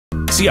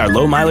See our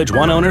low-mileage,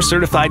 one-owner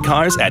certified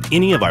cars at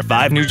any of our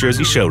 5 New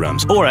Jersey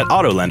showrooms or at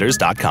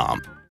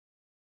AutoLenders.com.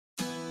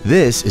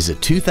 This is a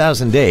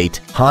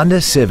 2008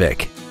 Honda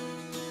Civic.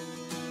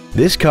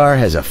 This car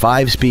has a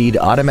 5-speed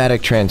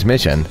automatic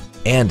transmission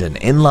and an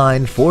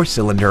inline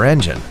 4-cylinder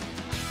engine.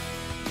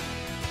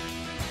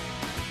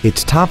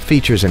 Its top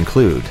features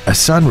include a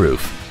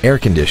sunroof, air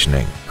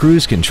conditioning,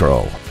 cruise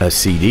control, a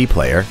CD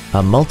player,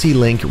 a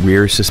multi-link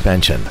rear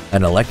suspension,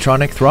 an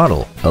electronic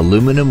throttle,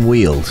 aluminum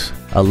wheels,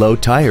 a low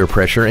tire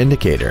pressure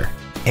indicator,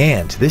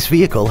 and this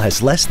vehicle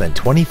has less than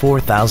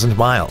 24,000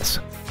 miles.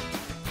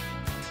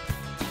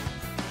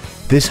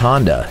 This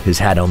Honda has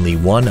had only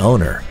one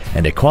owner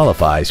and it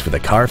qualifies for the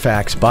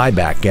Carfax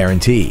buyback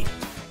guarantee.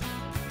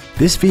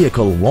 This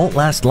vehicle won't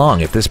last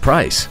long at this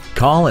price.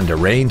 Call and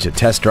arrange a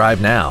test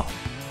drive now.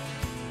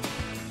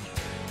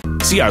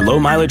 See our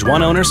low-mileage,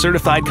 one-owner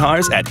certified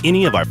cars at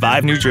any of our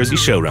 5 New Jersey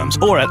showrooms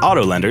or at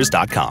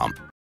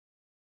AutoLenders.com.